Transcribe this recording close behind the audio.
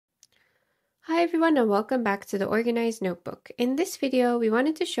Hi everyone and welcome back to the Organized Notebook. In this video, we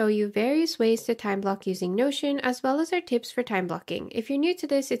wanted to show you various ways to time block using Notion as well as our tips for time blocking. If you're new to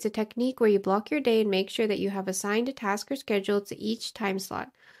this, it's a technique where you block your day and make sure that you have assigned a task or schedule to each time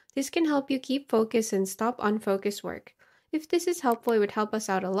slot. This can help you keep focus and stop unfocused work. If this is helpful, it would help us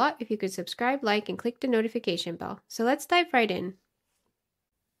out a lot if you could subscribe, like, and click the notification bell. So let's dive right in.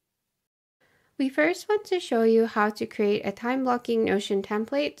 We first want to show you how to create a time blocking Notion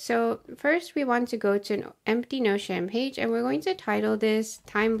template. So first we want to go to an empty Notion page and we're going to title this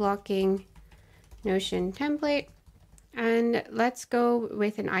time blocking Notion template. And let's go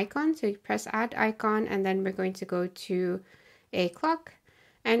with an icon. So you press add icon and then we're going to go to a clock.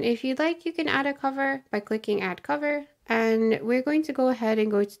 And if you'd like, you can add a cover by clicking add cover. And we're going to go ahead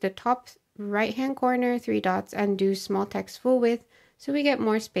and go to the top right hand corner, 3 dots, and do small text full width so we get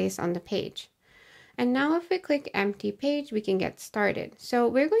more space on the page. And now if we click empty page, we can get started. So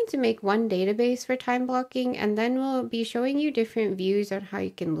we're going to make one database for time blocking, and then we'll be showing you different views on how you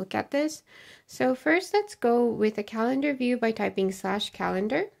can look at this. So first, let's go with a calendar view by typing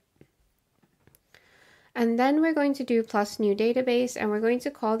 /calendar. And then we're going to do plus new database, and we're going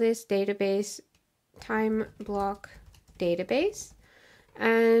to call this database time block database.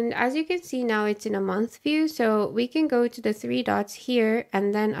 And as you can see now, it's in a month view, so we can go to the 3 dots here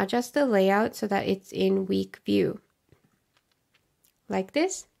and then adjust the layout so that it's in week view, like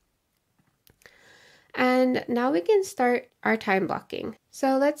this. And now we can start our time blocking.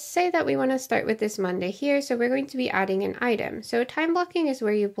 So let's say that we want to start with this Monday here, so we're going to be adding an item. So time blocking is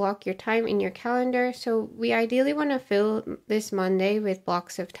where you block your time in your calendar, so we ideally want to fill this Monday with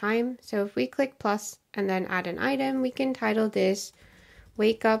blocks of time. So if we click plus and then add an item, we can title this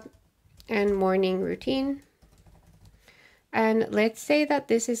wake up and morning routine. And let's say that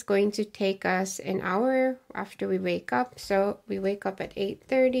this is going to take us an hour after we wake up. So we wake up at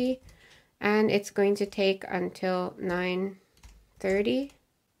 8:30 and it's going to take until 9:30.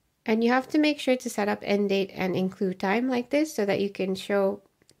 And you have to make sure to set up end date and include time like this so that you can show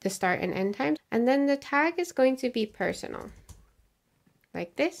the start and end time. And then the tag is going to be personal,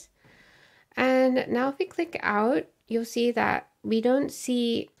 like this. And now if we click out, you'll see that we don't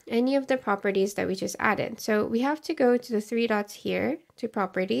see any of the properties that we just added. So we have to go to the 3 dots here to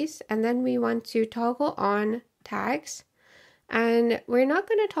properties, and then we want to toggle on tags. And we're not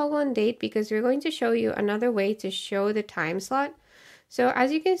going to toggle on date because we're going to show you another way to show the time slot. So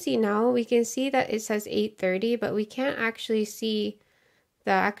as you can see now, we can see that it says 8:30, but we can't actually see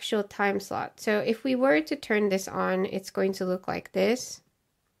the actual time slot. So if we were to turn this on, it's going to look like this.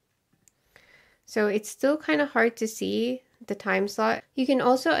 So it's still kind of hard to see the time slot. You can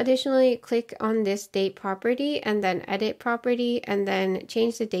also additionally click on this date property and then edit property and then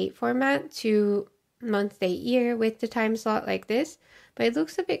change the date format to month, date, year with the time slot like this. But it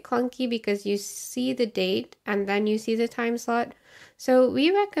looks a bit clunky because you see the date and then you see the time slot. So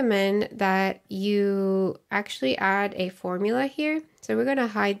we recommend that you actually add a formula here. So we're going to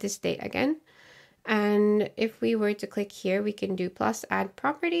hide this date again. And if we were to click here, we can do plus add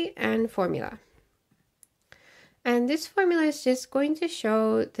property and formula. And this formula is just going to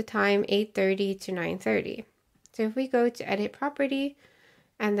show the time 8:30 to 9:30. So if we go to edit property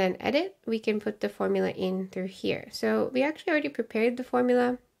and then edit, we can put the formula in through here. So we actually already prepared the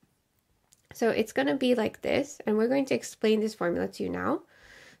formula. So it's going to be like this, and we're going to explain this formula to you now.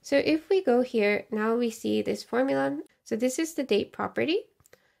 So if we go here, now we see this formula. So this is the date property.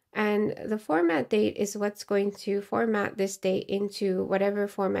 And the format date is what's going to format this date into whatever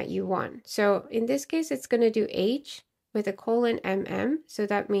format you want. So in this case, it's going to do H with a colon So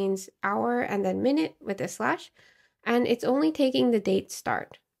that means hour and then minute with a slash. And it's only taking the date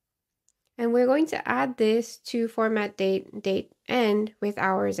start. And we're going to add this to format date end with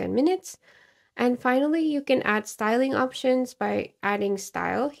hours and minutes. And finally, you can add styling options by adding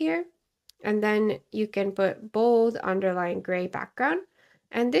style here. And then you can put bold, underline, gray background.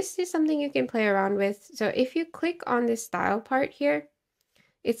 And this is something you can play around with. So if you click on this style part here,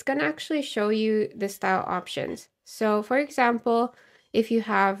 it's going to actually show you the style options. So for example, if you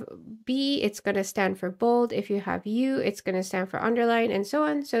have B, it's going to stand for bold. If you have U, it's going to stand for underline, and so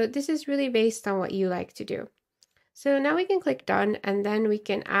on. So this is really based on what you like to do. So now we can click done, and then we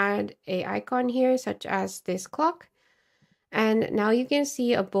can add an icon here, such as this clock. And now you can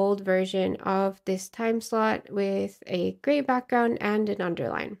see a bold version of this time slot with a gray background and an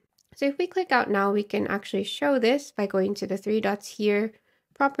underline. So if we click out now, we can actually show this by going to the 3 dots here,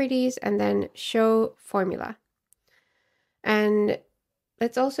 properties, and then show formula. And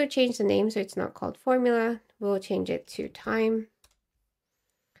let's also change the name so it's not called formula. We'll change it to time.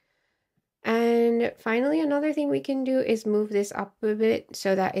 And And finally, another thing we can do is move this up a bit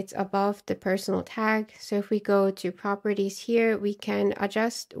so that it's above the personal tag. So if we go to properties here, we can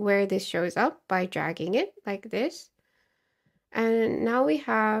adjust where this shows up by dragging it like this. And now we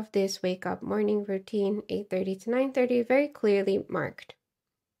have this wake up morning routine, 8:30 to 9:30, very clearly marked.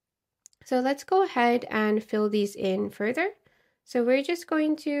 So let's go ahead and fill these in further. So we're just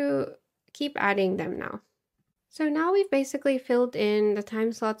going to keep adding them now. So now we've basically filled in the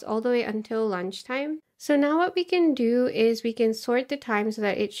time slots all the way until lunchtime. So now what we can do is we can sort the time so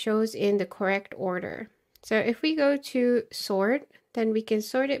that it shows in the correct order. So if we go to sort, then we can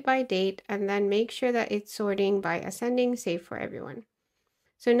sort it by date and then make sure that it's sorting by ascending, save for everyone.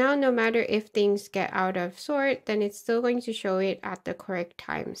 So now no matter if things get out of sort, then it's still going to show it at the correct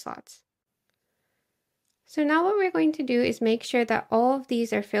time slots. So now what we're going to do is make sure that all of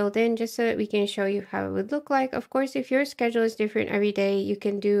these are filled in just so that we can show you how it would look like. Of course, if your schedule is different every day, you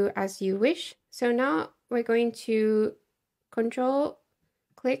can do as you wish. So now we're going to control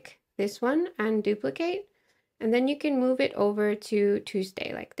click this one and duplicate, and then you can move it over to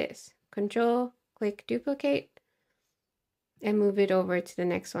Tuesday like this. Control click duplicate and move it over to the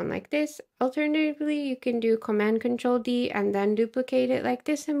next one like this. Alternatively, you can do Command Control D and then duplicate it like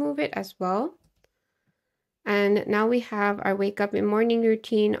this and move it as well. And now we have our wake up and morning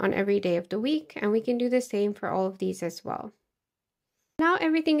routine on every day of the week, and we can do the same for all of these as well. Now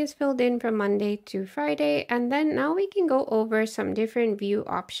everything is filled in from Monday to Friday, and then now we can go over some different view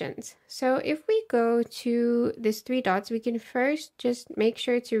options. So if we go to this three dots, we can first just make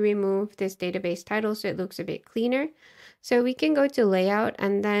sure to remove this database title so it looks a bit cleaner. So we can go to layout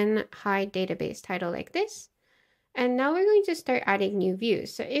and then hide database title like this. And now we're going to start adding new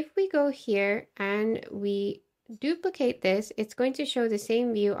views. So if we go here and we duplicate this, it's going to show the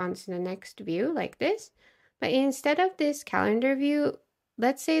same view onto the next view like this. But instead of this calendar view,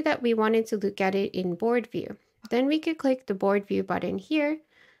 let's say that we wanted to look at it in board view. Then we could click the board view button here.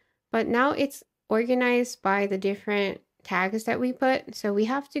 But now it's organized by the different tags that we put. So we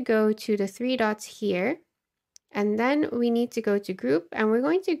have to go to the three dots here. And then we need to go to group, and we're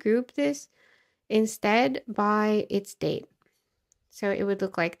going to group this instead by its date. So it would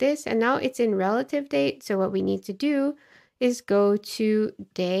look like this, and now it's in relative date. So what we need to do is go to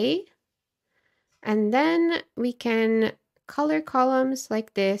day, and then we can color columns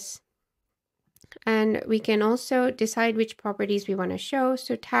like this, and we can also decide which properties we want to show,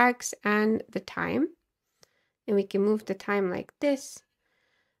 so tags and the time, and we can move the time like this.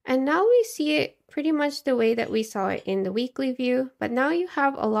 And now we see it pretty much the way that we saw it in the weekly view, but now you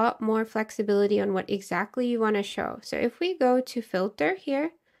have a lot more flexibility on what exactly you want to show. So if we go to filter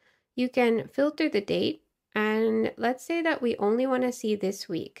here, you can filter the date, and let's say that we only want to see this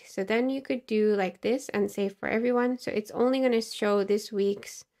week. So then you could do like this and save for everyone. So it's only going to show this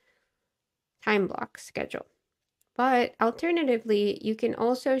week's time block schedule. But alternatively, you can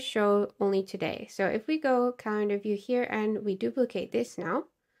also show only today. So if we go calendar view here and we duplicate this now,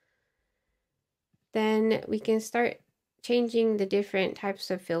 then we can start changing the different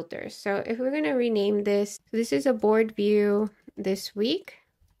types of filters. So if we're going to rename this, this is a board view this week.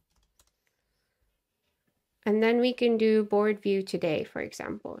 And then we can do board view today, for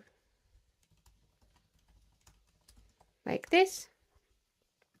example. Like this.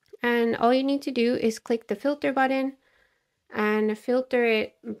 And all you need to do is click the filter button and filter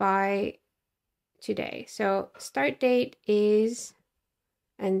it by today. So start date is,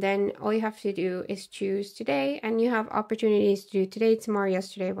 and then all you have to do is choose today, and you have opportunities to do today, tomorrow,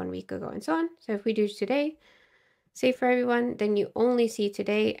 yesterday, 1 week ago, and so on. So if we do today, save for everyone, then you only see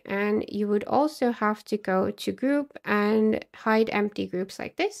today, and you would also have to go to group and hide empty groups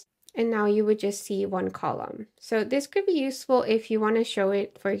like this. And now you would just see one column. So this could be useful if you want to show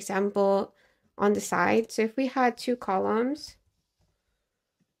it, for example, on the side. So if we had two columns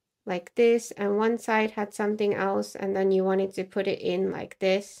like this, and one side had something else, and then you wanted to put it in like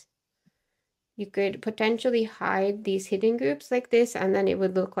this, you could potentially hide these hidden groups like this, and then it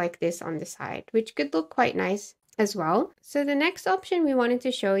would look like this on the side, which could look quite nice as well. So the next option we wanted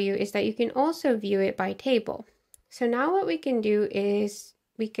to show you is that you can also view it by table. So now what we can do is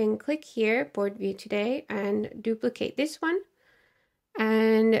we can click here, board view today, and duplicate this one,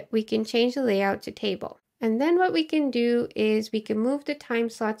 and we can change the layout to table. And then what we can do is we can move the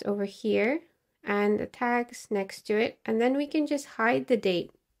time slots over here and the tags next to it. And then we can just hide the date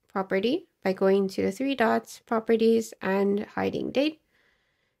property by going to the three dots, properties, and hiding date.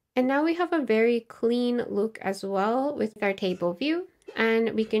 And now we have a very clean look as well with our table view.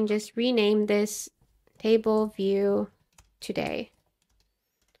 And we can just rename this table view today.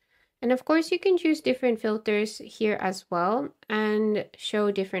 And of course, you can choose different filters here as well and show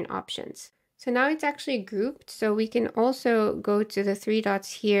different options. So now it's actually grouped, so we can also go to the three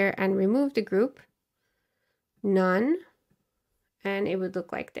dots here and remove the group, none, and it would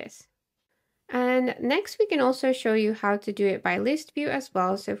look like this. And next we can also show you how to do it by list view as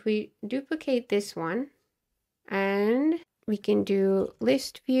well. So if we duplicate this one, and we can do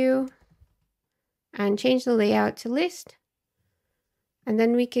list view and change the layout to list. And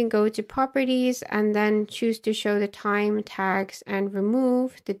then we can go to properties and then choose to show the time tags and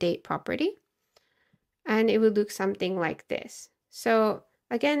remove the date property. And it would look something like this. So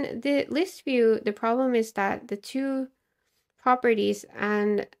again, the list view, the problem is that the two properties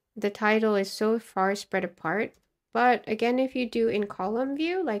and the title is so far spread apart. But again, if you do in column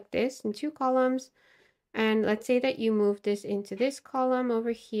view like this in two columns, and let's say that you move this into this column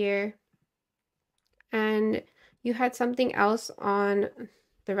over here, and you had something else on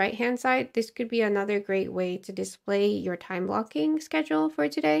the right hand side, this could be another great way to display your time blocking schedule for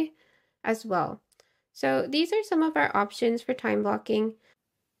today as well. So these are some of our options for time blocking.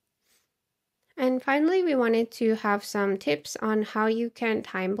 And finally, we wanted to have some tips on how you can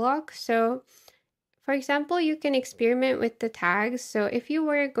time block. So for example, you can experiment with the tags. So if you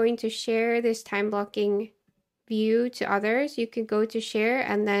were going to share this time blocking view to others, you could go to share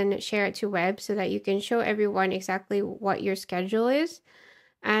and then share it to web so that you can show everyone exactly what your schedule is.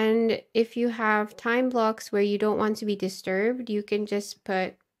 And if you have time blocks where you don't want to be disturbed, you can just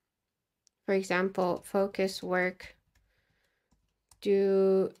put, for example, focus work,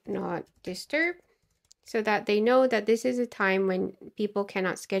 do not disturb, so that they know that this is a time when people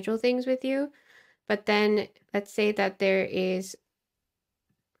cannot schedule things with you. But then let's say that there is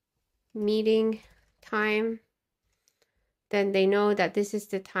meeting time, then they know that this is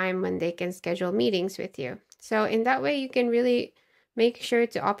the time when they can schedule meetings with you. So in that way, you can really make sure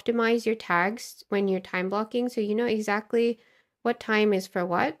to optimize your tags when you're time blocking, so you know exactly what time is for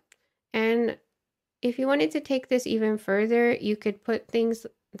what. And if you wanted to take this even further, you could put things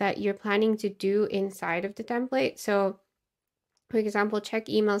that you're planning to do inside of the template. So for example, check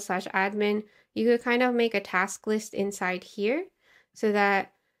email /admin, you could kind of make a task list inside here so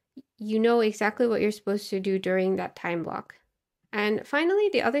that you know exactly what you're supposed to do during that time block. And finally,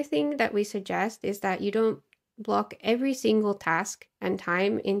 the other thing that we suggest is that you don't block every single task and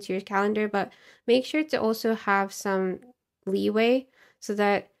time into your calendar, but make sure to also have some leeway so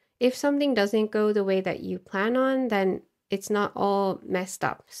that if something doesn't go the way that you plan on, then it's not all messed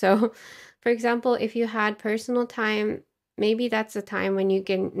up. So for example, if you had personal time, maybe that's a time when you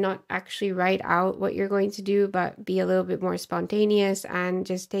can not actually write out what you're going to do, but be a little bit more spontaneous and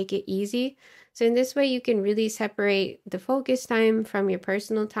just take it easy. So in this way, you can really separate the focus time from your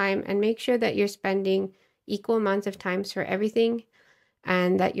personal time and make sure that you're spending equal amounts of times for everything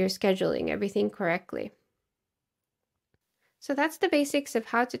and that you're scheduling everything correctly. So that's the basics of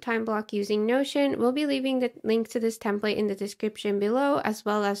how to time block using Notion. We'll be leaving the link to this template in the description below, as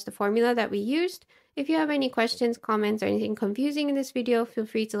well as the formula that we used. If you have any questions, comments, or anything confusing in this video, feel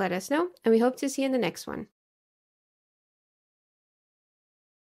free to let us know, and we hope to see you in the next one.